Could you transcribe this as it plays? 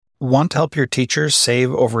Want to help your teachers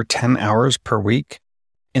save over 10 hours per week?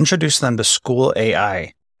 Introduce them to School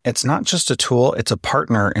AI. It's not just a tool, it's a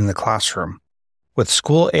partner in the classroom. With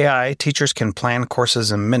School AI, teachers can plan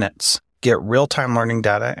courses in minutes, get real-time learning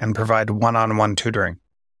data, and provide one-on-one tutoring.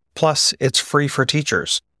 Plus, it's free for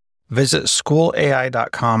teachers. Visit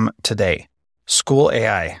schoolai.com today. School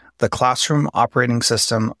AI, the classroom operating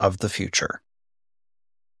system of the future.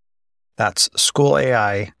 That's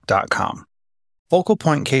schoolai.com. Focal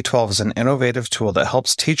Point K-12 is an innovative tool that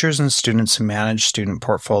helps teachers and students manage student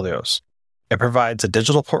portfolios. It provides a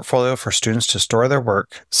digital portfolio for students to store their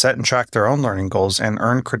work, set and track their own learning goals, and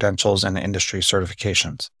earn credentials and industry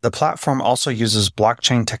certifications. The platform also uses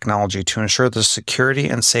blockchain technology to ensure the security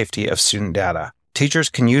and safety of student data. Teachers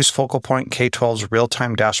can use Focal Point K-12's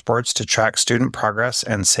real-time dashboards to track student progress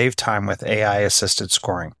and save time with AI-assisted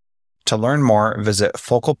scoring. To learn more, visit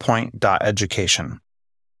focalpoint.education.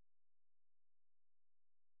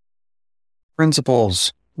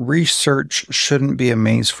 Principles. Research shouldn't be a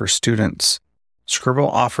maze for students. Scribble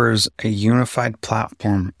offers a unified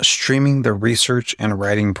platform streaming the research and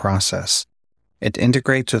writing process. It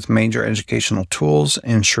integrates with major educational tools,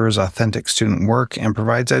 ensures authentic student work, and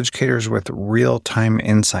provides educators with real-time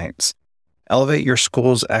insights. Elevate your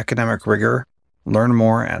school's academic rigor. Learn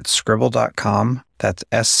more at scribble.com. That's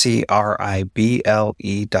scrible.com.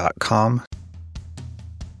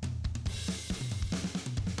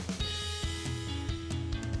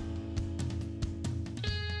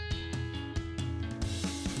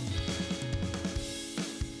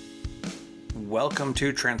 Welcome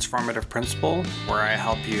to Transformative Principal, where I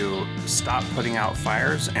help you stop putting out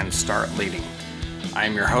fires and start leading. I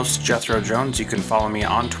am your host, Jethro Jones. You can follow me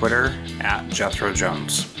on Twitter at Jethro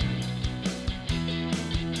Jones.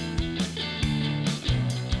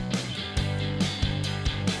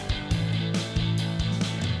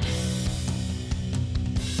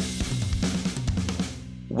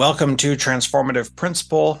 Welcome to Transformative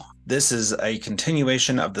Principal. This is a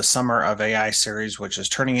continuation of the Summer of AI series, which is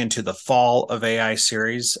turning into the Fall of AI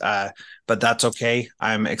series, but that's okay.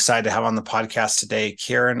 I'm excited to have on the podcast today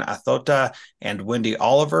Kiran, Athota, and Wendy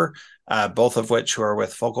Oliver, both of which who are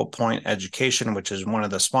with Focal Point Education, which is one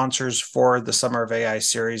of the sponsors for the Summer of AI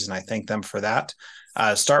series, and I thank them for that.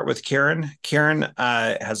 Start with Kiran. Kiran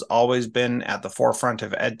has always been at the forefront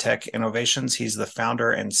of EdTech innovations. He's the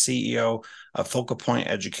founder and CEO of Focal Point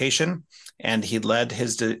Education, and he led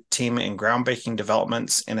his team in groundbreaking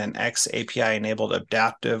developments in an X-API-enabled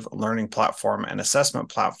adaptive learning platform and assessment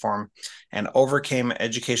platform, and overcame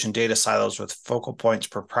education data silos with Focal Point's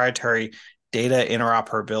proprietary data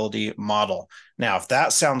interoperability model. Now, if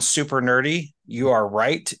that sounds super nerdy, you are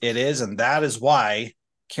right. It is, and that is why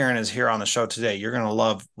Kiran is here on the show today. You're going to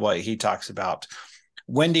love what he talks about.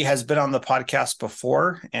 Wendy has been on the podcast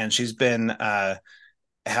before, and she's been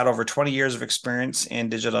had over 20 years of experience in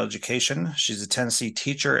digital education. She's a Tennessee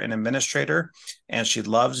teacher and administrator, and she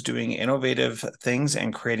loves doing innovative things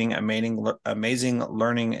and creating amazing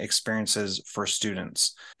learning experiences for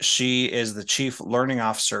students. She is the Chief Learning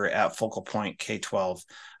Officer at Focal Point K-12.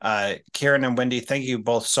 Kiran and Wendy, thank you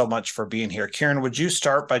both so much for being here. Kiran, would you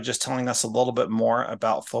start by just telling us a little bit more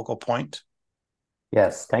about Focal Point?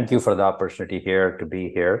 Yes, thank you for the opportunity to be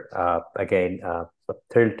here. Again,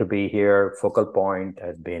 thrilled to be here. Focal Point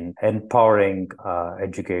has been empowering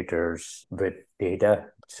educators with data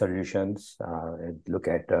solutions.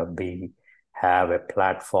 We have a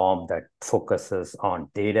platform that focuses on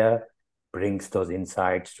data, brings those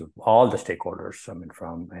insights to all the stakeholders. I mean,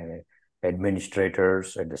 from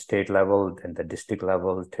administrators at the state level and the district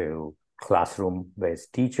level to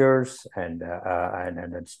classroom-based teachers and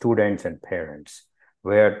students and parents.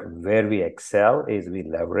 Where we excel is we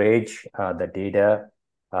leverage the data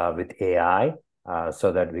with AI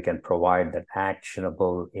so that we can provide that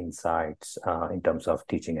actionable insights in terms of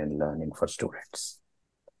teaching and learning for students.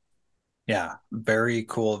 Yeah, very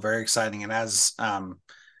cool, very exciting. And as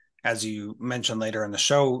you mentioned later in the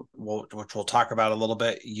show, which we'll talk about a little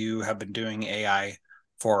bit, you have been doing AI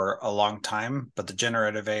for a long time, but the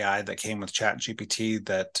generative AI that came with ChatGPT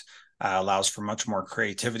that allows for much more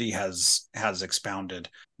creativity has expounded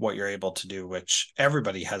what you're able to do, which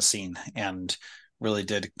everybody has seen and really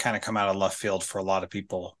did kind of come out of left field for a lot of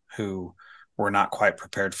people who were not quite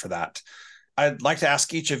prepared for that. I'd like to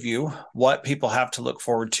ask each of you what people have to look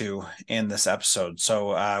forward to in this episode.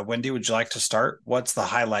 So Wendy, would you like to start? What's the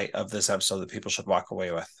highlight of this episode that people should walk away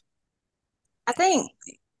with? I think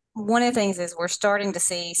one of the things is we're starting to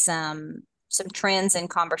see some trends and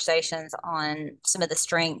conversations on some of the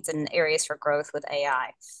strengths and areas for growth with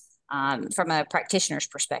AI from a practitioner's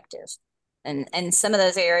perspective. And some of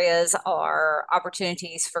those areas are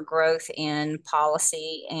opportunities for growth in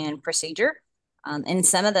policy and procedure. And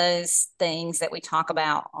some of those things that we talk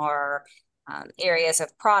about are areas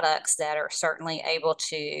of products that are certainly able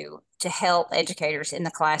to help educators in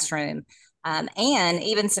the classroom, and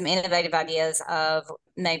even some innovative ideas of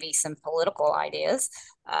maybe some political ideas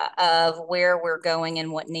of where we're going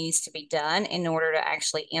and what needs to be done in order to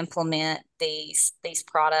actually implement these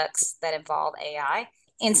products that involve AI,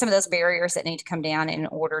 and some of those barriers that need to come down in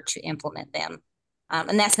order to implement them.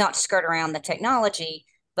 And that's not to skirt around the technology,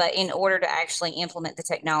 but in order to actually implement the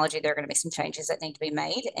technology, there are going to be some changes that need to be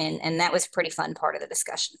made. And that was a pretty fun part of the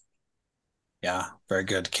discussion. Yeah, very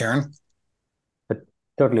good. Kiran?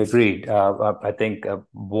 Totally agreed. I think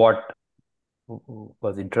what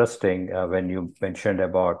was interesting when you mentioned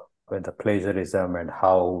about the plagiarism and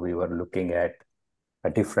how we were looking at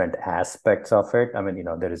different aspects of it. I mean,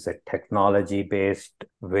 there is a technology-based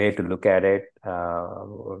way to look at it.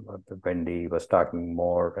 Wendy was talking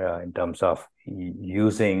more in terms of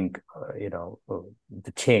using,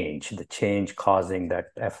 the change causing that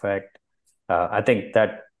effect. I think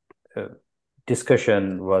that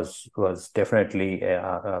discussion was definitely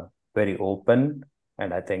very open,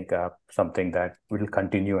 and I think something that will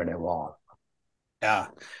continue and evolve. Yeah.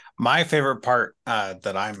 My favorite part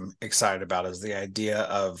that I'm excited about is the idea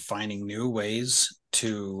of finding new ways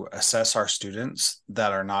to assess our students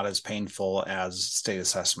that are not as painful as state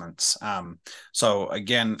assessments. So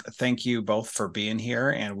again, thank you both for being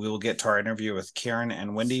here, and we will get to our interview with Kiran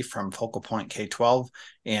and Wendy from Focal Point K-12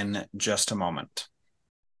 in just a moment.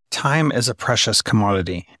 Time is a precious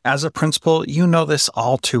commodity. As a principal, you know this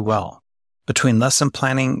all too well. Between lesson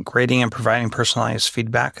planning, grading, and providing personalized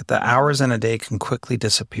feedback, the hours in a day can quickly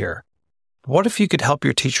disappear. What if you could help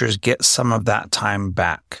your teachers get some of that time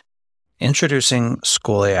back? Introducing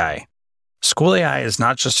School AI. School AI is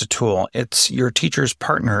not just a tool, it's your teacher's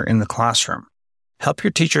partner in the classroom. Help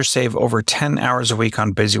your teachers save over 10 hours a week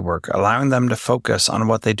on busy work, allowing them to focus on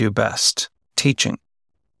what they do best, teaching.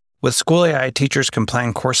 With School AI, teachers can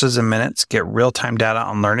plan courses in minutes, get real-time data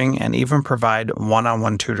on learning, and even provide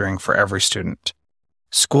one-on-one tutoring for every student.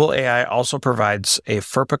 School AI also provides a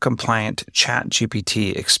FERPA-compliant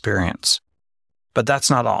ChatGPT experience. But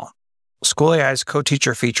that's not all. School AI's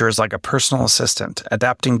co-teacher feature is like a personal assistant,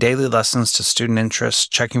 adapting daily lessons to student interests,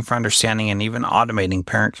 checking for understanding, and even automating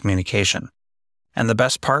parent communication. And the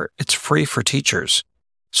best part, it's free for teachers.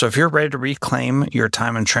 So if you're ready to reclaim your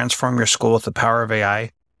time and transform your school with the power of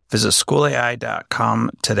AI, visit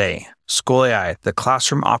schoolai.com today. School AI, the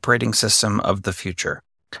classroom operating system of the future.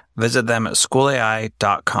 Visit them at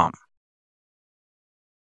schoolai.com.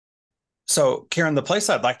 So, Kiran, the place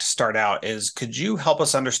I'd like to start out is, could you help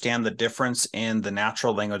us understand the difference in the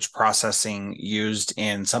natural language processing used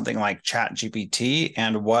in something like ChatGPT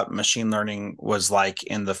and what machine learning was like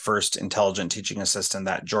in the first intelligent teaching assistant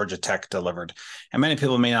that Georgia Tech delivered? And many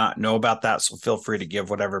people may not know about that, so feel free to give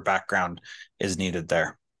whatever background is needed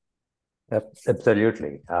there.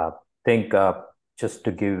 Absolutely. Think just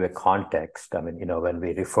to give you a context, I mean, when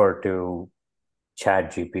we refer to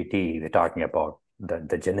ChatGPT, we're talking about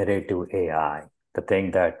the generative AI, the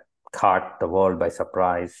thing that caught the world by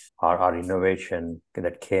surprise, our innovation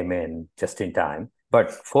that came in just in time.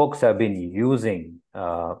 But folks have been using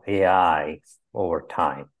AI over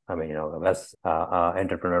time. I mean, as an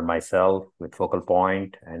entrepreneur myself with Focal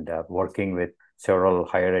Point and working with several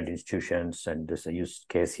higher ed institutions, and this use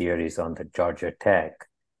case here is on the Georgia Tech,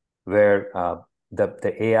 where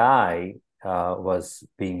the AI was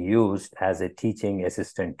being used as a teaching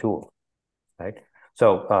assistant tool, right?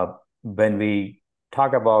 So when we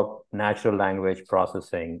talk about natural language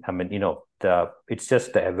processing, I mean, it's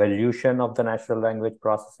just the evolution of the natural language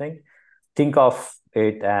processing. Think of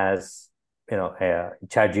it as,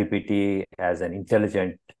 ChatGPT as an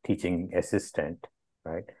intelligent teaching assistant,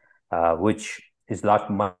 right? Which is not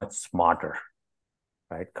much smarter,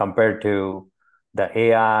 right? Compared to the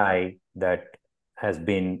AI that has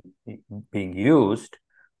been being used,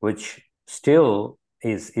 which still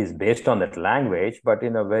is based on that language, but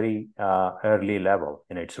in a very early level.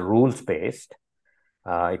 It's rules based.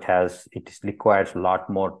 It requires a lot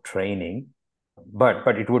more training,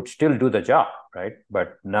 but it would still do the job, right?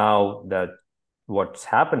 But now what's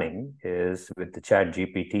happening is with the Chat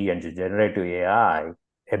GPT and the generative AI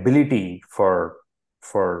ability for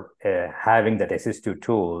having that assistive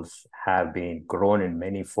tools have been grown in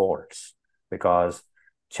many folds, because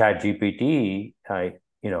Chat GPT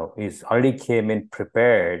is already came in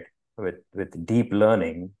prepared with deep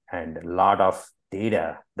learning and a lot of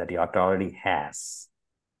data that it already has.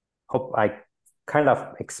 Hope I kind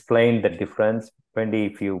of explained the difference. Wendy,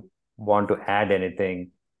 if you want to add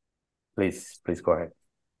anything, please go ahead.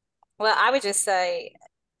 Well, I would just say,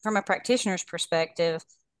 from a practitioner's perspective,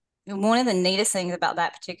 one of the neatest things about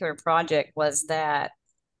that particular project was that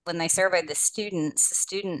when they surveyed the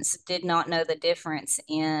students did not know the difference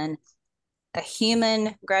in a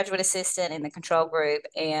human graduate assistant in the control group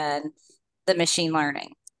and the machine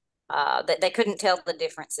learning. That they couldn't tell the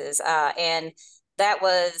differences. And that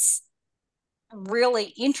was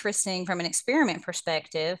really interesting from an experiment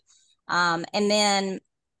perspective. And then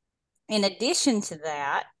in addition to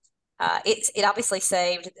that, it obviously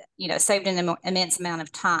saved an immense amount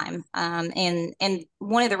of time. And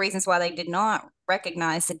one of the reasons why they did not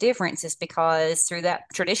recognize the difference is because through that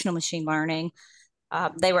traditional machine learning,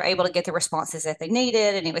 they were able to get the responses that they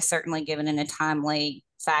needed, and it was certainly given in a timely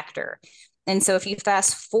factor. And so if you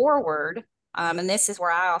fast forward, and this is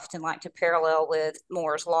where I often like to parallel with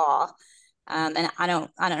Moore's law, and I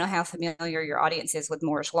don't know how familiar your audience is with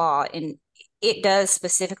Moore's law, and it does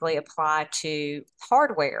specifically apply to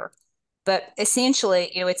hardware. But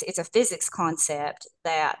essentially, it's a physics concept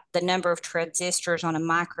that the number of transistors on a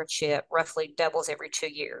microchip roughly doubles every 2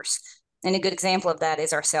 years. And a good example of that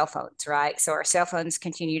is our cell phones, right? So our cell phones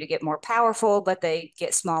continue to get more powerful, but they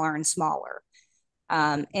get smaller and smaller.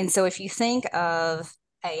 And so if you think of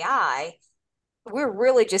AI, we're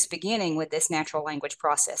really just beginning with this natural language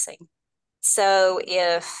processing. So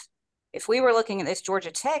if we were looking at this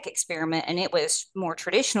Georgia Tech experiment and it was more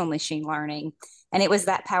traditional machine learning and it was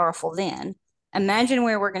that powerful then, imagine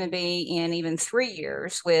where we're going to be in even 3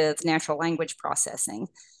 years with natural language processing,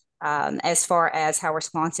 as far as how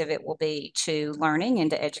responsive it will be to learning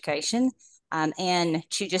and to education, and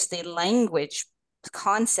to just the language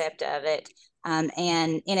concept of it, and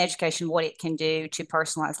in education, what it can do to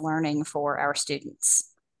personalize learning for our students.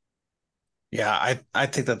 Yeah, I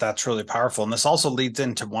think that that's really powerful. And this also leads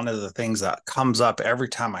into one of the things that comes up every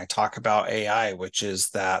time I talk about AI, which is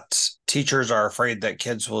that teachers are afraid that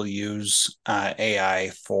kids will use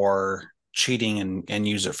AI for cheating and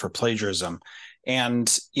use it for plagiarism.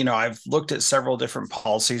 And, I've looked at several different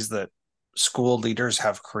policies that school leaders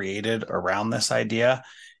have created around this idea.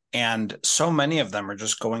 And so many of them are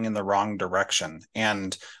just going in the wrong direction.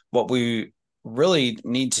 And what we really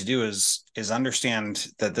need to do is understand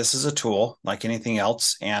that this is a tool like anything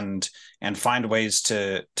else, and find ways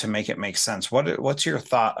to make it make sense. What's your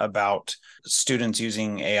thought about students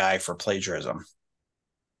using AI for plagiarism?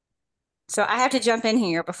 So I have to jump in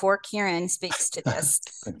here before Kiran speaks to this.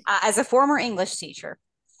 As a former English teacher,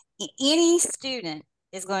 any student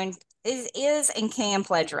is and can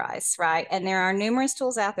plagiarize, right? And there are numerous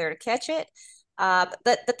tools out there to catch it.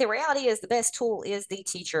 But the reality is the best tool is the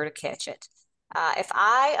teacher to catch it. If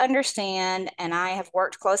I understand and I have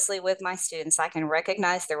worked closely with my students, I can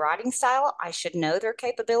recognize their writing style. I should know their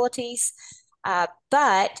capabilities.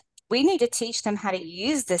 But we need to teach them how to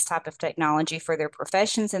use this type of technology for their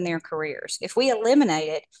professions and their careers. If we eliminate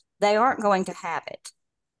it, they aren't going to have it.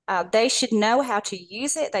 They should know how to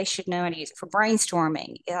use it. They should know how to use it for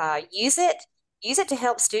brainstorming. Use it to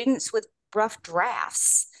help students with rough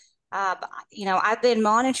drafts. I've been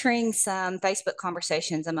monitoring some Facebook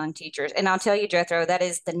conversations among teachers, and I'll tell you, Jethro, that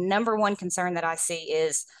is the number one concern that I see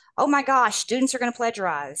is, oh my gosh, students are going to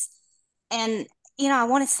plagiarize. And, I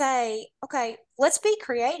want to say, okay, let's be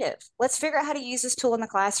creative. Let's figure out how to use this tool in the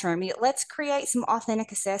classroom. Let's create some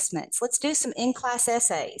authentic assessments. Let's do some in-class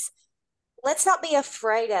essays. Let's not be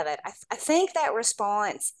afraid of it. I think that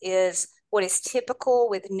response is what is typical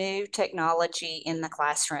with new technology in the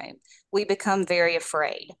classroom. We become very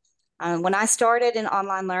afraid. When I started in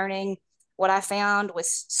online learning, what I found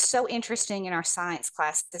was so interesting in our science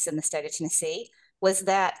classes in the state of Tennessee was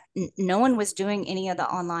that no one was doing any of the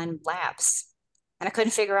online labs. And I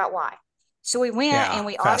couldn't figure out why. So we went and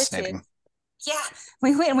we audited. Yeah,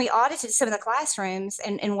 we went and we audited some of the classrooms.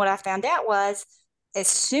 And what I found out was as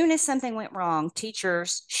soon as something went wrong,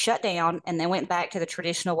 teachers shut down and they went back to the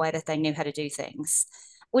traditional way that they knew how to do things,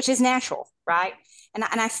 which is natural, right? And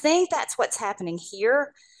I think that's what's happening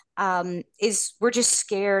here. Is we're just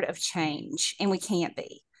scared of change, and we can't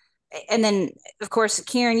be. And then, of course,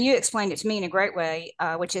 Kiran, you explained it to me in a great way,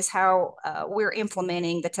 which is how we're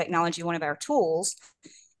implementing the technology. One of our tools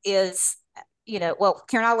is, well,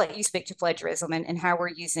 Kiran, I'll let you speak to plagiarism and how we're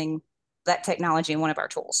using that technology in one of our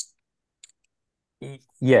tools.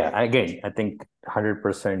 Yeah, again, I think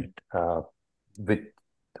 100% with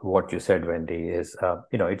what you said, Wendy, is,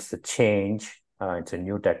 it's a change. It's a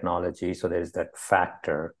new technology. So there's that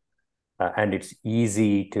factor. And it's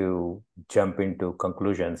easy to jump into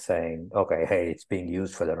conclusions saying, okay, hey, it's being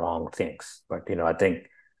used for the wrong things. But, I think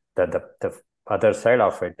that the other side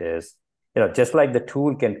of it is, just like the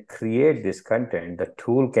tool can create this content, the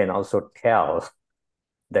tool can also tell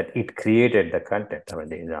that it created the content. I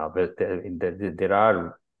mean, there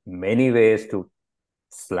are many ways to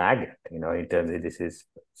slag it. In terms of this is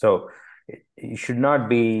so. You should not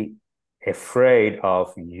be afraid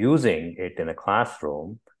of using it in a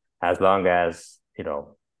classroom, as long as it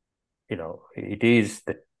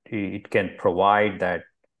can provide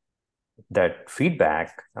that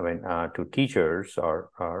feedback. I mean, to teachers,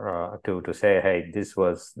 or to say, hey, this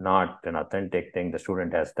was not an authentic thing the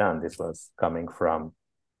student has done. This was coming from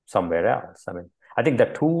somewhere else. I mean, I think the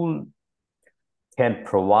tool can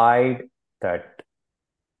provide that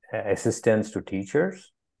assistance to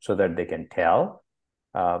teachers so that they can tell.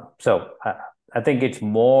 I think it's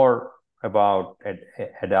more about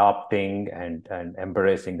adopting and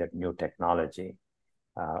embracing that new technology.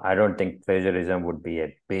 I don't think plagiarism would be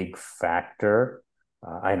a big factor.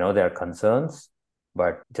 I know there are concerns,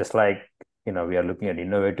 but just like we are looking at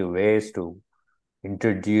innovative ways to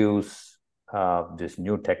introduce this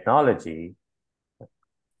new technology,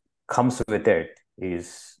 comes with it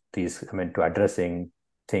is to addressing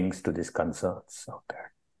things to these concerns out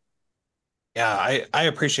there. Yeah, I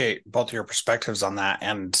appreciate both of your perspectives on that.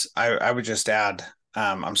 And I would just add,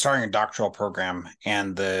 I'm starting a doctoral program,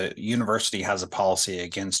 and the university has a policy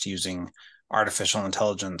against using artificial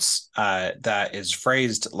intelligence that is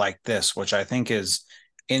phrased like this, which I think is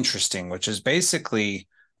interesting, which is basically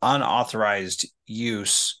unauthorized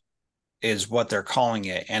use is what they're calling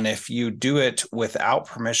it. And if you do it without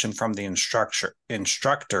permission from the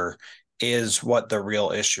instructor is what the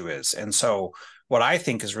real issue is. And so what I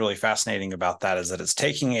think is really fascinating about that is that it's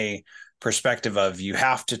taking a perspective of you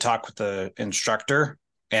have to talk with the instructor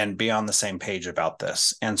and be on the same page about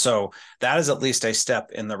this. And so that is at least a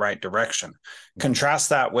step in the right direction. Contrast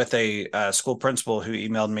that with a school principal who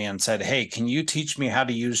emailed me and said, hey, can you teach me how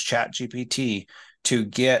to use ChatGPT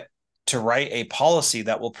to write a policy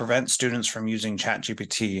that will prevent students from using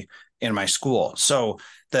ChatGPT in my school? So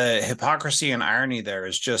the hypocrisy and irony there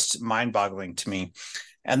is just mind-boggling to me.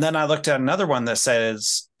 And then I looked at another one that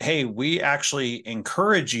says, hey, we actually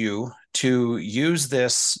encourage you to use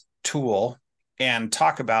this tool and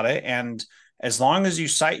talk about it. And as long as you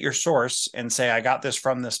cite your source and say, I got this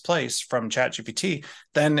from this place, from ChatGPT,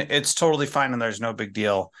 then it's totally fine and there's no big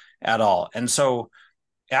deal at all. And so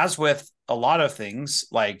as with a lot of things,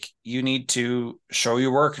 like, you need to show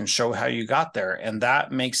your work and show how you got there. And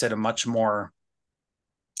that makes it a much more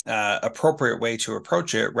appropriate way to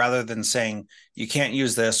approach it, rather than saying you can't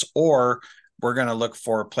use this or we're going to look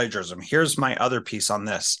for plagiarism. Here's my other piece on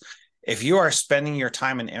this. If you are spending your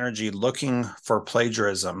time and energy looking for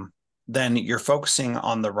plagiarism, then you're focusing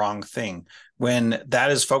on the wrong thing. When that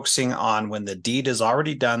is focusing on when the deed is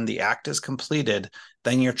already done, the act is completed,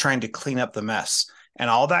 then you're trying to clean up the mess. And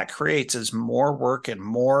all that creates is more work and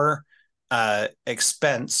more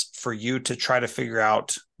expense for you to try to figure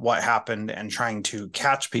out what happened and trying to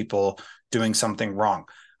catch people doing something wrong.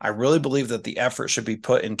 I really believe that the effort should be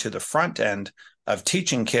put into the front end of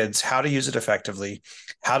teaching kids how to use it effectively,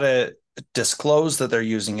 how to disclose that they're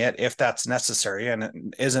using it if that's necessary, and it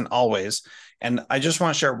isn't always. And I just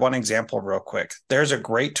want to share one example real quick. There's a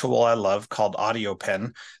great tool I love called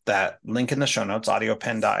AudioPen, that link in the show notes,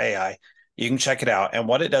 audiopen.ai. You can check it out. And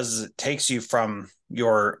what it does is it takes you from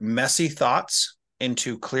your messy thoughts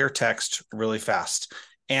into clear text really fast.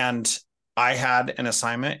 And I had an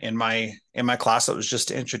assignment in my class that was just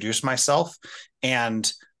to introduce myself. And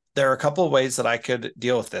there are a couple of ways that I could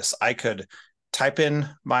deal with this. I could type in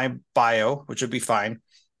my bio, which would be fine.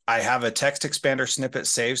 I have a text expander snippet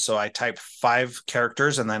saved, so I type 5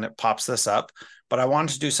 characters and then it pops this up. But I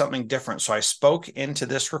wanted to do something different. So I spoke into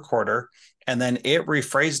this recorder, and then it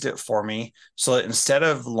rephrased it for me. So that instead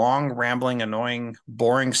of long, rambling, annoying,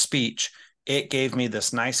 boring speech, it gave me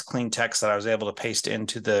this nice, clean text that I was able to paste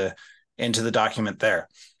into the document there.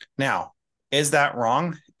 Now, is that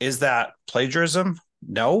wrong? Is that plagiarism?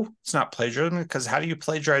 No, it's not plagiarism, because how do you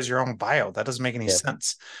plagiarize your own bio? That doesn't make any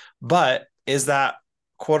sense. But is that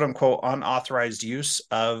quote unquote unauthorized use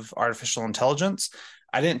of artificial intelligence?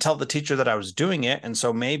 I didn't tell the teacher that I was doing it, and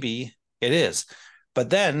so maybe it is. But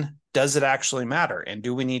then, does it actually matter? And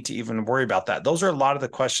do we need to even worry about that? Those are a lot of the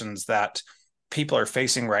questions that people are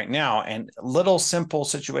facing right now. And little simple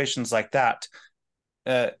situations like that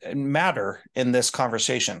matter in this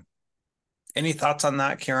conversation. Any thoughts on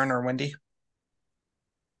that, Kiran or Wendy?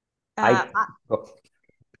 I'll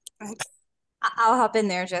hop in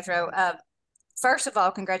there, Jethro. First of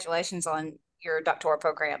all, congratulations on your doctoral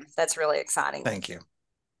program. That's really exciting. Thank you.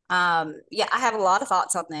 Yeah, I have a lot of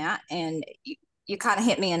thoughts on that, and you kind of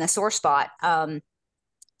hit me in a sore spot.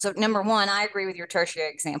 So number one, I agree with your tertiary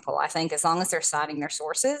example. I think as long as they're citing their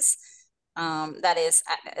sources,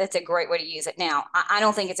 That's a great way to use it. Now, I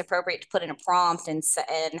don't think it's appropriate to put in a prompt and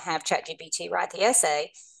have ChatGPT write the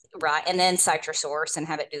essay, right, and then cite your source and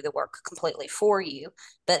have it do the work completely for you.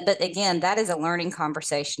 But again, that is a learning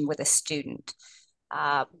conversation with a student.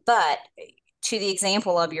 But to the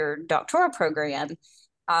example of your doctoral program,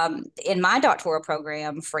 in my doctoral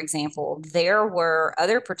program, for example, there were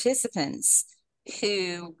other participants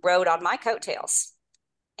who rode on my coattails,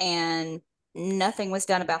 and nothing was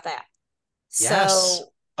done about that. Yes. So,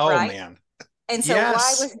 Oh right. man. And so why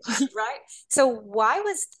Yes. was right? So why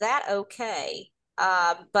was that okay?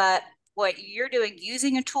 But what you're doing,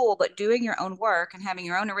 using a tool, but doing your own work and having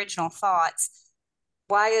your own original thoughts,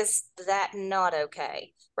 why is that not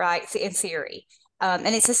okay? Right? In theory. And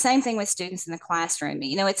it's the same thing with students in the classroom.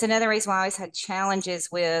 It's another reason why I always had challenges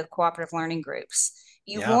with cooperative learning groups.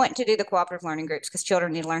 You Yeah. want to do the cooperative learning groups because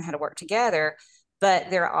children need to learn how to work together, but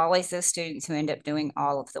there are always those students who end up doing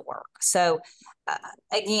all of the work. So,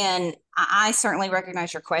 again, I certainly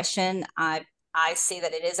recognize your question. I see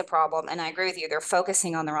that it is a problem, and I agree with you. They're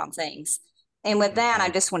focusing on the wrong things. And with that, I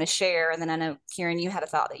just want to share, and then I know, Kiran, you had a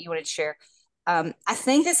thought that you wanted to share. I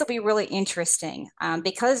think this will be really interesting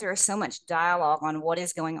because there is so much dialogue on what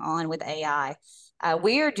is going on with AI.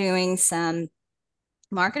 We are doing some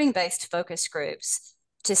marketing-based focus groups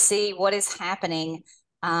to see what is happening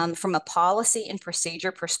from a policy and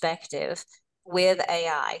procedure perspective with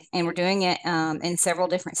AI. And we're doing it in several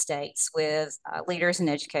different states with leaders in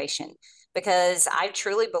education, because I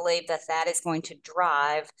truly believe that that is going to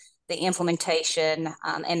drive the implementation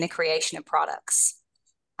and the creation of products.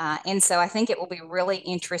 And so I think it will be really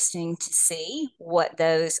interesting to see what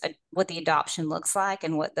the adoption looks like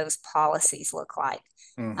and what those policies look like.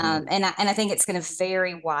 And I think it's going to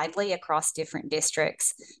vary widely across different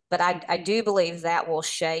districts, but I do believe that will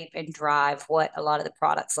shape and drive what a lot of the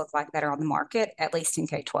products look like that are on the market, at least in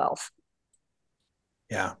K-12.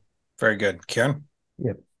 Yeah. Very good. Kiran?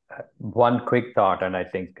 Yeah. One quick thought, and I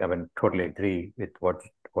think I mean totally agree with what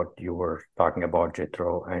you were talking about,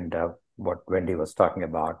 Jethro, and what Wendy was talking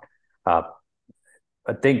about. I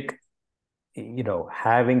think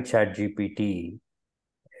having ChatGPT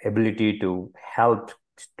ability to help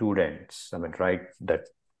students. I mean, right? That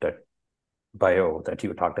bio that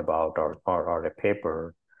you talked about, or a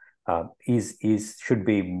paper, is should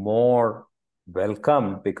be more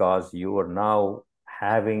welcomed, because you are now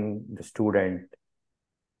having the student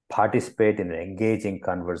participate in an engaging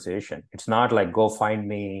conversation. It's not like go find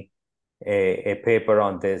me a paper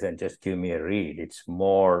on this and just give me a read. It's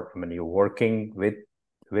more, I mean, you're working with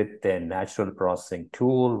a natural processing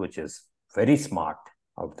tool, which is very smart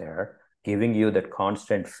out there, giving you that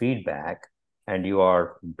constant feedback, and you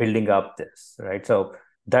are building up this, right? So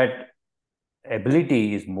that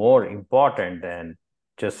ability is more important than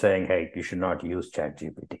just saying, hey, you should not use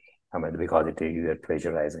ChatGPT. I mean, because it is a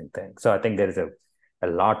plagiarizing thing. So I think there is a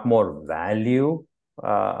lot more value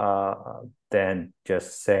than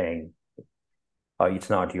just saying, oh, it's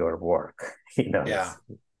not your work. Yeah.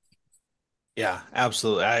 Yeah,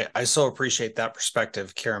 absolutely. I so appreciate that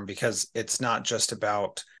perspective, Karen, because it's not just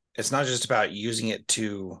about using it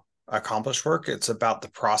to accomplish work. It's about the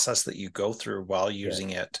process that you go through while using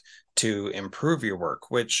it to improve your work,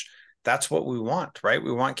 which that's what we want, right?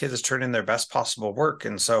 We want kids to turn in their best possible work.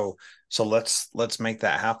 And so let's make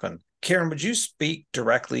that happen. Karen, would you speak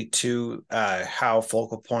directly to how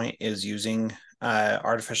Focal Point is using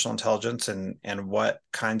artificial intelligence, and what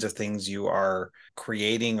kinds of things you are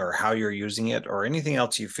creating, or how you're using it, or anything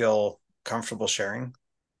else you feel comfortable sharing?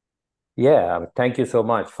 Yeah, thank you so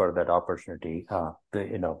much for that opportunity.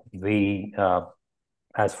 We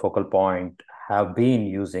as Focal Point have been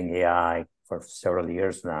using AI for several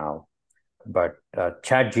years now, but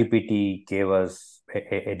ChatGPT gave us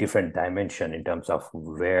a different dimension in terms of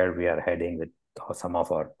where we are heading with some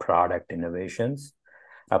of our product innovations.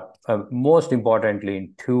 Most importantly,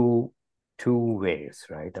 in two ways,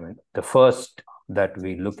 right? I mean, the first that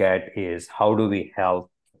we look at is how do we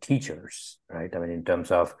help teachers, right? I mean, in terms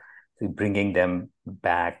of bringing them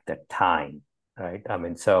back the time, right? I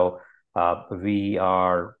mean, so we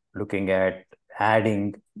are looking at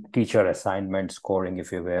adding teacher assignment scoring,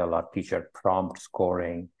 if you will, or teacher prompt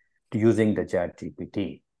scoring using the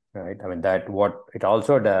ChatGPT, right? I mean, that what it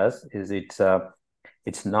also does is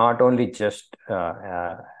it's not only just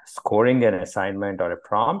scoring an assignment or a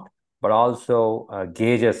prompt, but also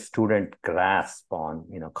gauges student grasp on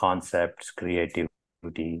concepts,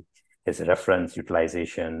 creativity, his reference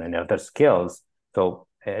utilization, and other skills. So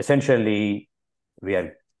essentially, we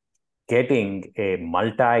are getting a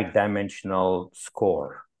multi-dimensional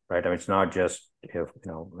score, right? I mean, it's not just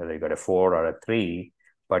whether you got a 4 or a 3,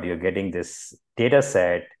 but you're getting this data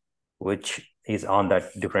set which is on that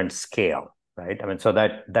different scale, right? I mean, so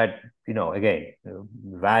that again,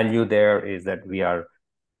 value there is that we are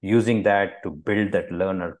using that to build that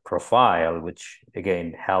learner profile, which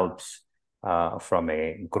again helps from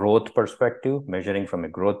a growth perspective, measuring from a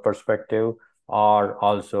growth perspective, or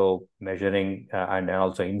also measuring and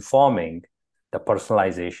also informing the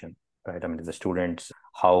personalization, right? I mean, the students,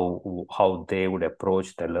 how they would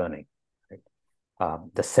approach the learning. Right?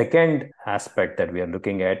 The second aspect that we are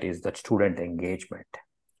looking at is the student engagement,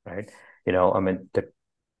 right? I mean,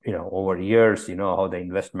 over years, how the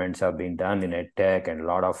investments have been done in ed tech, and a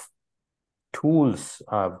lot of tools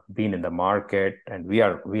have been in the market, and we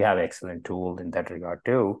have excellent tools in that regard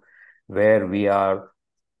too, where we are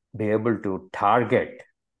be able to target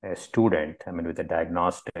a student, I mean, with a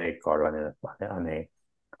diagnostic or on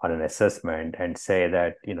an assessment, and say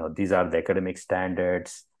that these are the academic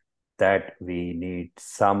standards that we need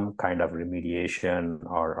some kind of remediation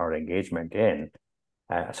or engagement in.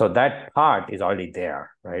 So that part is already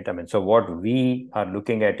there, right? I mean, so what we are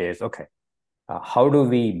looking at is, okay, how do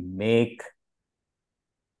we make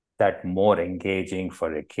that more engaging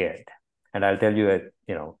for a kid? And I'll tell you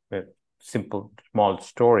a simple, small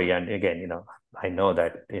story. And again, I know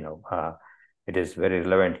that, it is very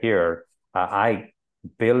relevant here. I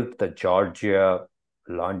built the Georgia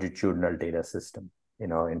longitudinal data system,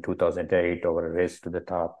 in 2008 over a Race to the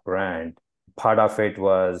Top grant. Part of it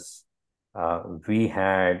was we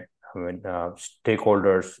had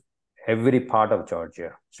stakeholders, every part of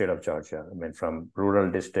Georgia, state of Georgia, I mean, from rural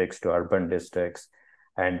districts to urban districts.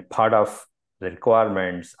 And part of the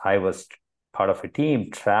requirements, I was part of a team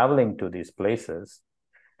traveling to these places.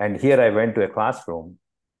 And here I went to a classroom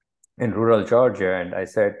in rural Georgia, and I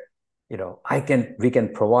said, we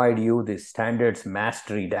can provide you this standards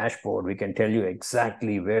mastery dashboard. We can tell you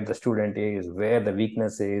exactly where the student is, where the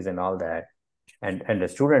weakness is, and all that. And the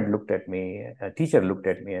student looked at me, a teacher looked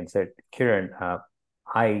at me and said, Kiran,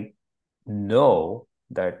 I know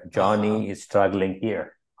that Johnny is struggling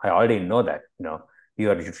here. I already know that. You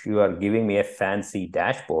are giving me a fancy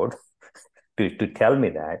dashboard to tell me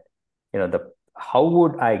that. How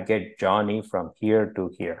would I get Johnny from here to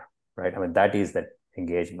here, right? I mean, that is the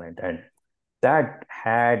engagement, and that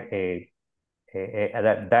had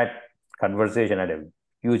that conversation had a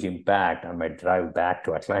huge impact on my drive back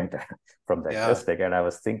to Atlanta from that district. And I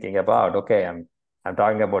was thinking about, okay, I'm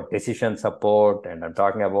talking about decision support, and I'm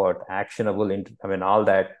talking about actionable, all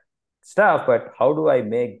that stuff, but how do I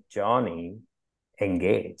make Johnny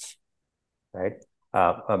engage, right?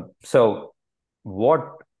 So what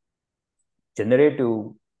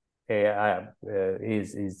generative AI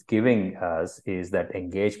is giving us is that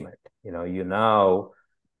engagement. If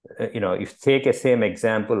you take a same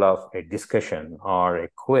example of a discussion or a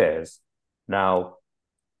quiz, now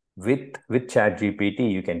with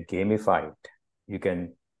ChatGPT, you can gamify it. You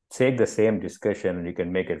can take the same discussion and you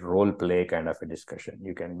can make it role play kind of a discussion.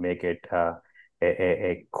 You can make it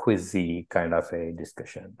a quizzy kind of a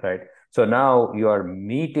discussion, right? So now you are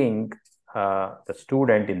meeting the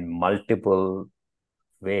student in multiple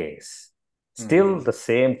ways. Still the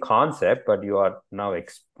same concept, but you are now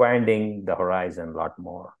expanding the horizon a lot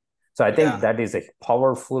more. So I think that is a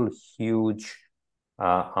powerful, huge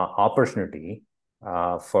opportunity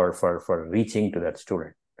for reaching to that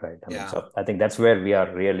student, right? So I think that's where we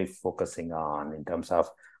are really focusing on in terms of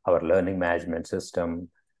our learning management system.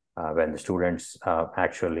 When the students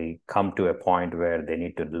actually come to a point where they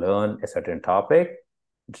need to learn a certain topic,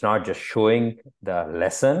 it's not just showing the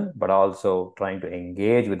lesson, but also trying to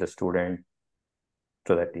engage with the student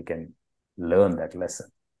so that he can learn that lesson.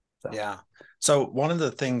 So one of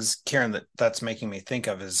the things, Kiran, that's making me think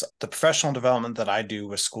of is the professional development that I do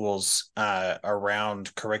with schools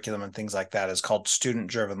around curriculum and things like that is called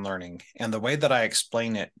student-driven learning. And the way that I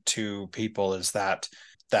explain it to people is that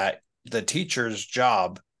the teacher's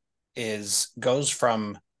job goes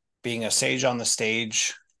from being a sage on the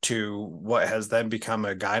stage to what has then become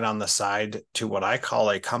a guide on the side to what I call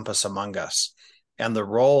a compass among us. And the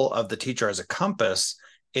role of the teacher as a compass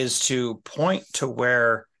is to point to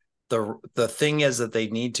where the thing is that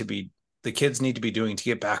the kids need to be doing to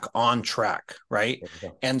get back on track, right?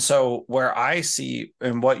 And so where I see,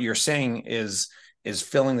 and what you're saying is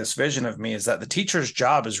filling this vision of me, is that the teacher's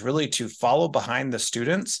job is really to follow behind the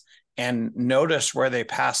students and notice where they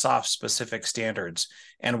pass off specific standards.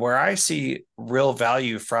 And where I see real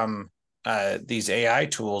value from these AI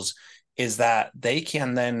tools is that they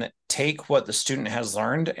can then take what the student has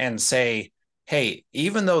learned and say, hey,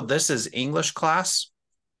 even though this is English class,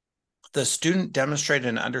 the student demonstrated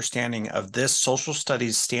an understanding of this social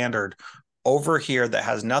studies standard over here that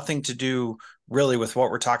has nothing to do really with what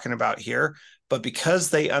we're talking about here. But because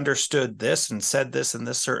they understood this and said this in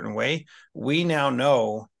this certain way, we now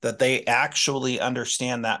know that they actually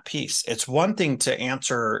understand that piece. It's one thing to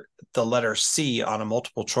answer the letter C on a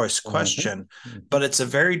multiple choice question, but it's a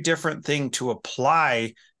very different thing to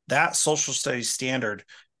apply that social studies standard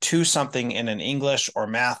to something in an English or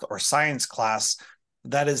math or science class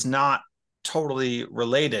that is not totally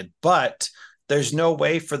related. But there's no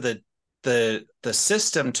way for the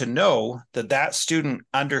system to know that student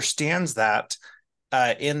understands that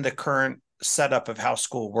in the current setup of how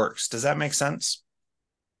school works. Does that make sense?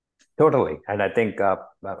 Totally. And I think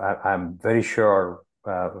I'm very sure,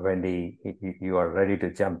 Wendy, you are ready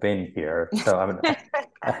to jump in here. So I mean,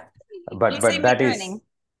 but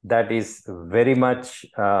that is very much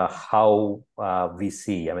how we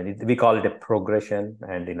see. I mean, we call it a progression,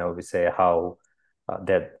 and we say how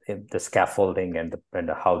that the scaffolding and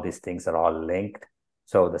how these things are all linked.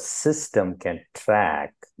 So the system can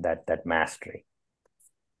track that mastery.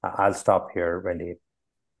 I'll stop here, Wendy.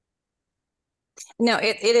 No,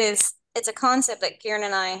 it's a concept that Kiran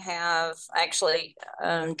and I have actually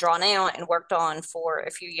drawn out and worked on for a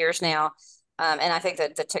few years now. And I think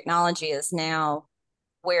that the technology is now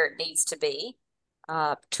where it needs to be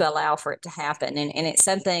to allow for it to happen. And it's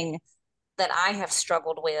something that I have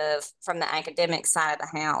struggled with from the academic side of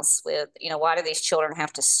the house with, why do these children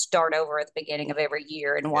have to start over at the beginning of every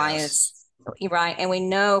year? And why is right? And we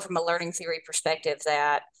know from a learning theory perspective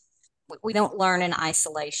that we don't learn in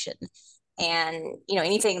isolation. And,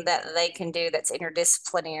 anything that they can do that's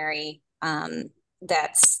interdisciplinary,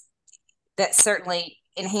 that certainly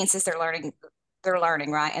enhances their learning,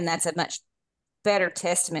 right? And that's a much better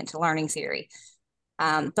testament to learning theory.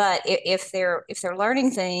 But if they're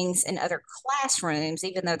learning things in other classrooms,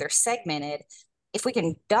 even though they're segmented, if we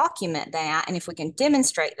can document that and if we can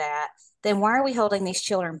demonstrate that, then why are we holding these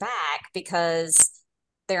children back because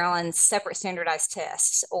they're on separate standardized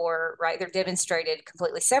tests, or right, they're demonstrated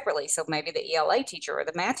completely separately? So maybe the ELA teacher or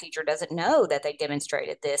the math teacher doesn't know that they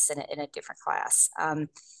demonstrated this in a different class. And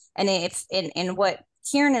what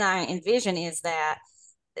Kiran and I envision is that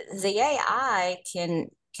the AI can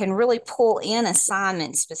really pull in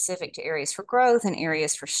assignments specific to areas for growth and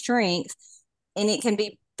areas for strength. And it can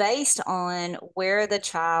be based on where the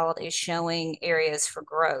child is showing areas for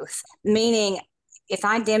growth. Meaning, if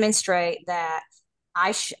I demonstrate that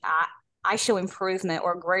I show improvement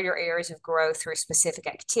or greater areas of growth through specific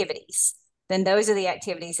activities, then those are the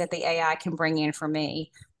activities that the AI can bring in for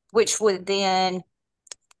me, which would then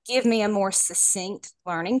give me a more succinct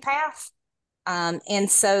learning path. And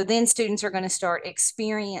so then students are going to start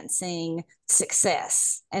experiencing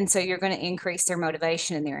success. And so you're going to increase their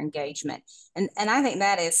motivation and their engagement. And I think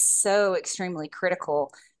that is so extremely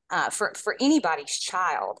critical for anybody's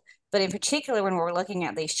child, but in particular when we're looking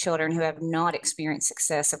at these children who have not experienced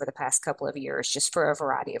success over the past couple of years, just for a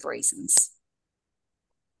variety of reasons.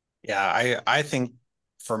 Yeah, I think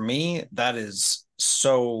for me, that is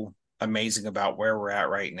so amazing about where we're at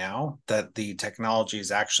right now, that the technology is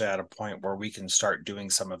actually at a point where we can start doing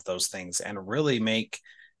some of those things and really make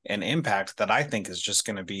an impact that I think is just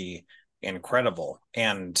going to be incredible.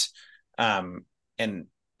 And I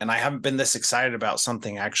haven't been this excited about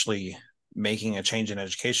something actually making a change in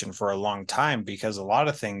education for a long time, because a lot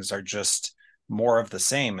of things are just more of the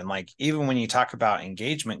same. And like, even when you talk about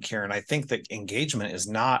engagement, Kiran, I think that engagement is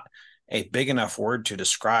not a big enough word to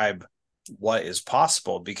describe what is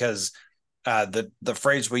possible, because the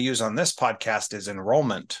phrase we use on this podcast is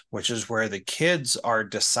enrollment, which is where the kids are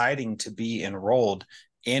deciding to be enrolled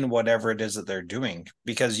in whatever it is that they're doing.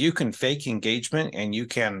 Because you can fake engagement and you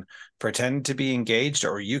can pretend to be engaged,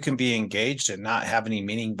 or you can be engaged and not have any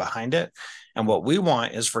meaning behind it. And what we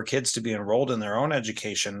want is for kids to be enrolled in their own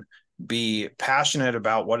education, be passionate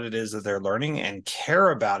about what it is that they're learning, and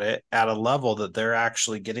care about it at a level that they're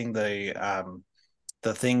actually getting the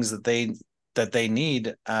things that they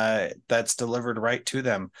need that's delivered right to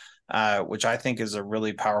them, which I think is a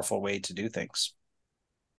really powerful way to do things.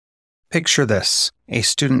 Picture this: a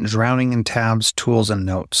student drowning in tabs, tools, and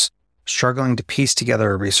notes, struggling to piece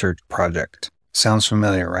together a research project. Sounds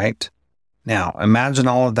familiar, right? Now, imagine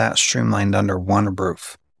all of that streamlined under one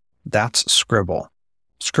roof. That's Scribble.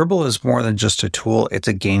 Scribble is more than just a tool, it's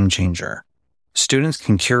a game changer. Students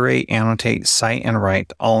can curate, annotate, cite, and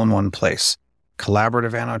write all in one place.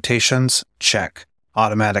 Collaborative annotations? Check.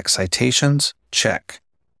 Automatic citations? Check.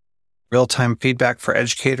 Real-time feedback for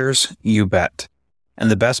educators? You bet. And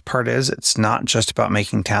the best part is, it's not just about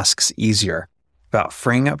making tasks easier, it's about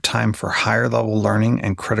freeing up time for higher-level learning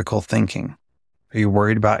and critical thinking. Are you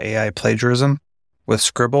worried about AI plagiarism? With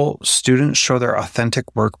Scribble, students show their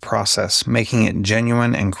authentic work process, making it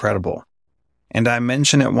genuine and credible. And I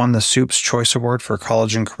mentioned it won the Soup's Choice Award for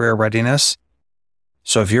College and Career Readiness.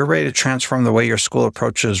 So if you're ready to transform the way your school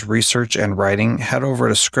approaches research and writing, head over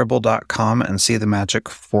to scribble.com and see the magic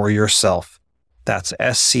for yourself. That's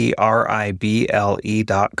scrible.com.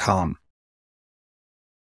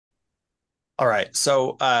 All right.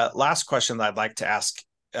 So last question that I'd like to ask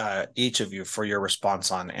each of you for your response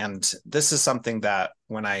on, and this is something that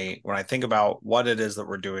when I think about what it is that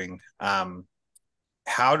we're doing,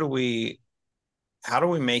 how do we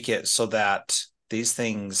make it so that these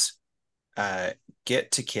things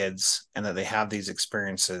get to kids and that they have these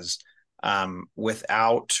experiences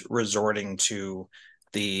without resorting to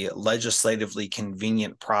the legislatively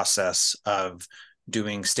convenient process of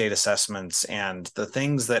doing state assessments and the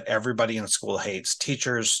things that everybody in school hates?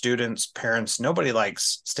 Teachers, students, parents, nobody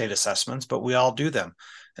likes state assessments, but we all do them.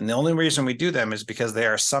 And the only reason we do them is because they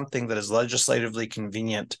are something that is legislatively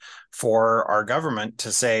convenient for our government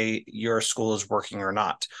to say your school is working or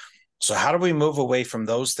not. So how do we move away from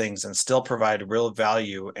those things and still provide real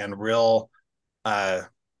value and real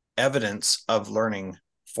evidence of learning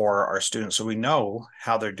for our students so we know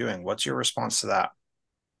how they're doing? What's your response to that?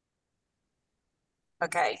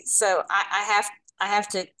 Okay, so I have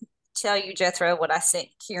to tell you, Jethro, what I sent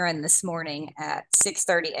Kiran this morning at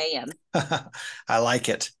 6:30 a.m. I like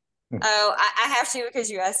it. Oh, I have to because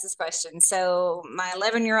you asked this question. So my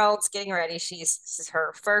 11-year-old's getting ready. This is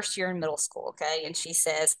her first year in middle school, okay? And she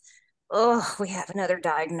says, "Oh, we have another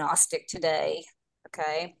diagnostic today."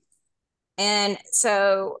 Okay. And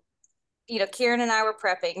so, Kiran and I were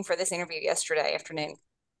prepping for this interview yesterday afternoon.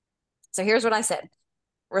 So here's what I said.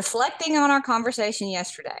 Reflecting on our conversation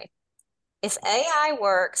yesterday, if AI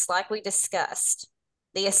works like we discussed,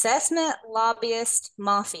 the assessment lobbyist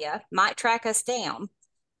mafia might track us down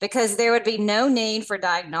because there would be no need for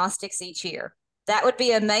diagnostics each year. That would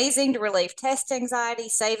be amazing to relieve test anxiety,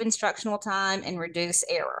 save instructional time, and reduce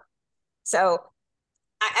error. So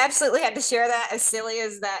I absolutely had to share that, as silly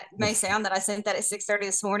as that may sound, that I sent that at 6:30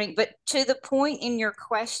 this morning. But to the point in your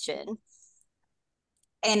question,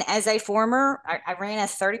 and as a former, I ran a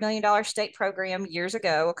 $30 million state program years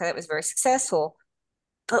ago. Okay, that was very successful.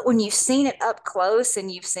 But when you've seen it up close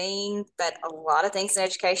and you've seen that a lot of things in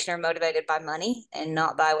education are motivated by money and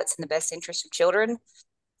not by what's in the best interest of children,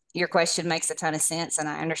 your question makes a ton of sense, and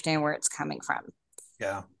I understand where it's coming from.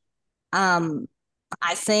 Yeah.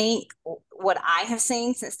 I think what I have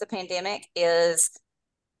seen since the pandemic is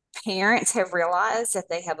parents have realized that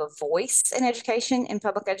they have a voice in education, in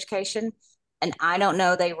public education. And I don't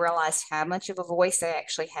know they realized how much of a voice they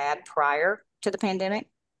actually had prior to the pandemic.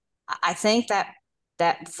 I think that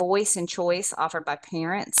voice and choice offered by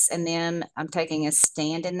parents and them taking a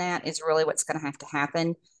stand in that is really what's going to have to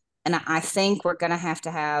happen. And I think we're going to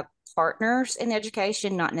have partners in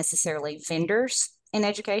education, not necessarily vendors in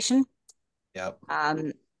education. Yep.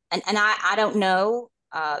 And I don't know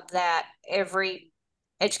that every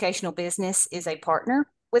educational business is a partner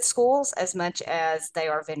with schools as much as they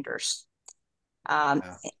are vendors.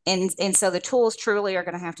 Yeah. And so the tools truly are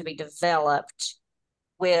going to have to be developed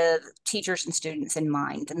with teachers and students in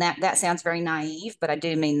mind. And that sounds very naive, but I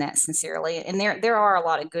do mean that sincerely. And there are a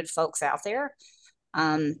lot of good folks out there,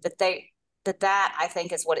 that I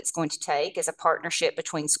think is what it's going to take, is a partnership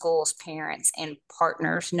between schools, parents, and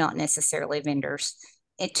partners, not necessarily vendors,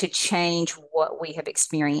 and to change what we have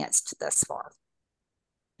experienced thus far.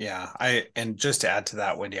 Yeah, and just to add to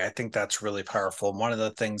that, Wendy, I think that's really powerful. One of the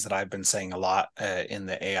things that I've been saying a lot in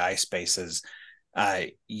the AI space is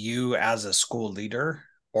you as a school leader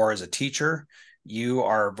or as a teacher, you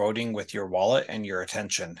are voting with your wallet and your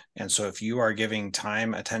attention. And so if you are giving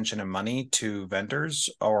time, attention, and money to vendors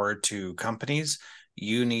or to companies,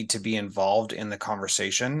 you need to be involved in the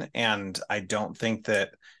conversation. And I don't think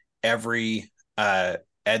that every ed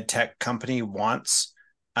tech company wants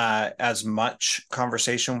as much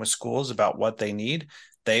conversation with schools about what they need.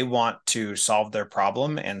 They want to solve their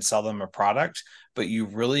problem and sell them a product, but you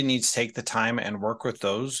really need to take the time and work with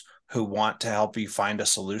those who want to help you find a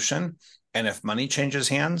solution. And if money changes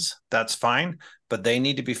hands, that's fine, but they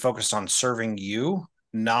need to be focused on serving you,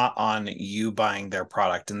 not on you buying their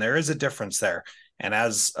product. And there is a difference there. And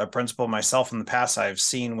as a principal myself in the past, I've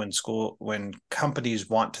seen when companies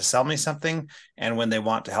want to sell me something and when they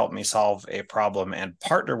want to help me solve a problem and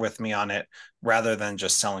partner with me on it rather than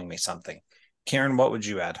just selling me something. Kiran, what would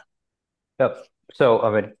you add? Yep. So,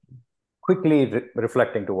 I mean, quickly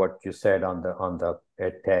reflecting to what you said on the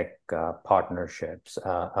EdTech partnerships,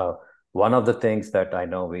 one of the things that I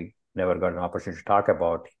know we never got an opportunity to talk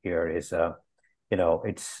about here is,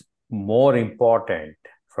 it's more important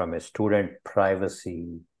from a student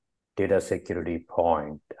privacy, data security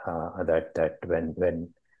point, that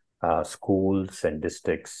when schools and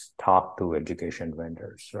districts talk to education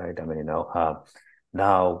vendors, right? I mean,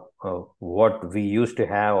 now what we used to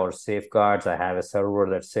have or safeguards, I have a server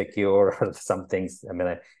that's secure or some things. I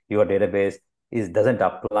mean, your database doesn't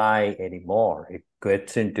apply anymore. It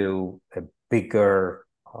gets into a bigger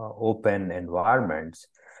open environments.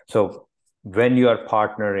 So when you are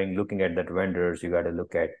partnering, looking at that vendors, you got to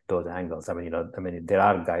look at those angles. I mean, there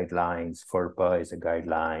are guidelines. FERPA is a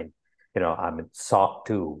guideline. I mean, SOC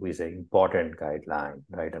 2 is an important guideline,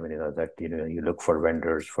 right? I mean, that, you look for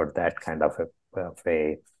vendors for that kind of a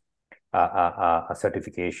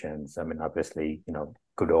certifications. I mean, obviously,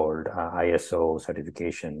 good old ISO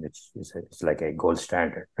certification, which it's like a gold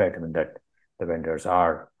standard, right? I mean, that the vendors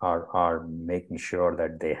are making sure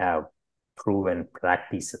that they have proven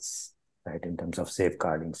practices, right, in terms of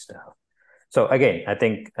safeguarding stuff. So again, I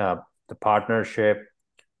think the partnership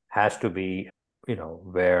has to be,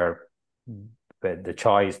 where the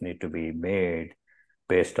choice need to be made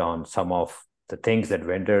based on some of the things that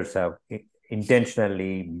vendors have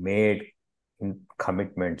intentionally made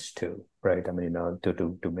commitments to, right? I mean,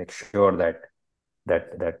 to make sure that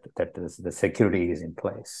the security is in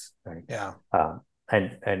place, right? Yeah.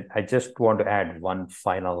 And I just want to add one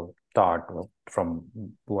final thought from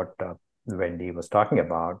what Wendy was talking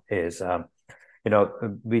about is,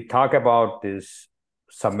 we talk about this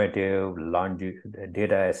summative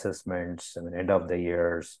data assessments, I mean, end of the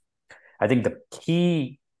years. I think the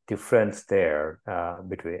key difference there the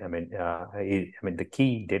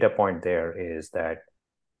key data point there is that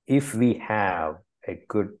if we have a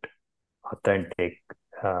good, authentic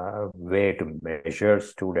way to measure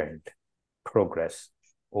student progress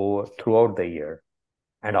throughout the year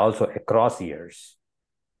and also across years,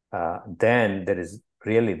 then there is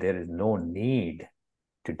no need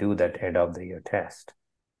to do that end of the year test.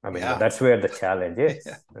 I mean, that's where the challenge is,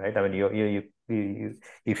 right? I mean, you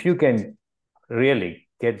if you can really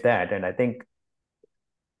get that, and I think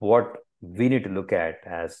what we need to look at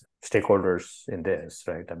as stakeholders in this,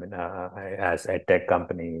 right? I mean, as tech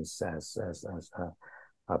companies, as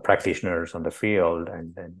practitioners on the field,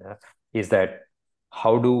 and is that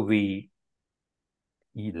how do we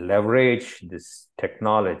leverage this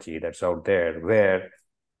technology that's out there where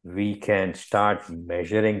we can start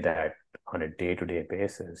measuring that on a day-to-day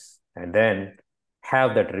basis, and then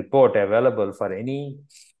have that report available for any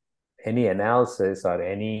analysis or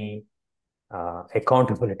any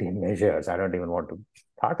accountability measures. I don't even want to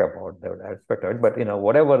talk about that aspect of it, but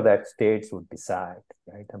whatever that states would decide,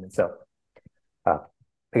 right? I mean, so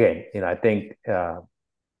again, I think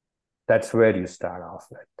that's where you start off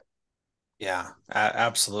with. Yeah,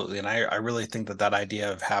 absolutely. And I really think that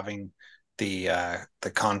idea of having the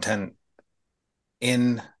content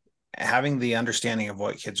in having the understanding of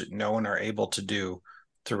what kids know and are able to do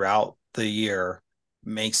throughout the year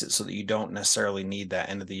makes it so that you don't necessarily need that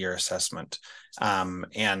end of the year assessment.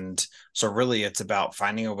 And so really it's about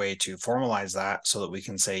finding a way to formalize that so that we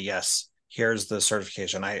can say, yes, here's the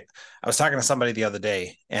certification. I was talking to somebody the other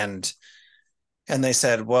day and they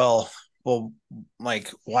said, well, like,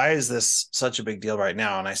 why is this such a big deal right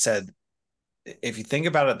now? And I said, if you think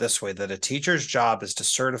about it this way, that a teacher's job is to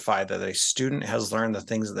certify that a student has learned the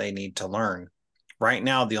things that they need to learn. Right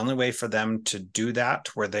now, the only way for them to do that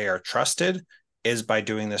where they are trusted is by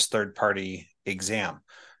doing this third-party exam.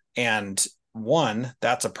 And one,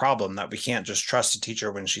 that's a problem that we can't just trust a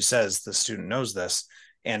teacher when she says the student knows this.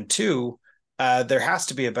 And two, there has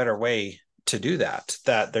to be a better way to do that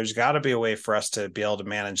there's got to be a way for us to be able to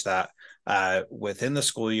manage that within the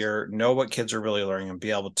school year, know what kids are really learning and be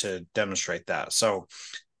able to demonstrate that. So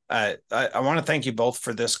I want to thank you both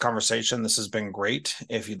for this conversation. This has been great.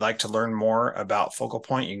 If you'd like to learn more about Focal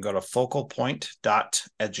Point, you can go to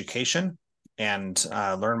focalpoint.education and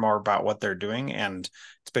learn more about what they're doing. And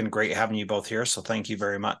it's been great having you both here. So thank you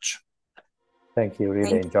very much. Thank you.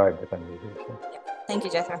 Really enjoyed the conversation. Thank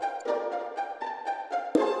you, Jethro.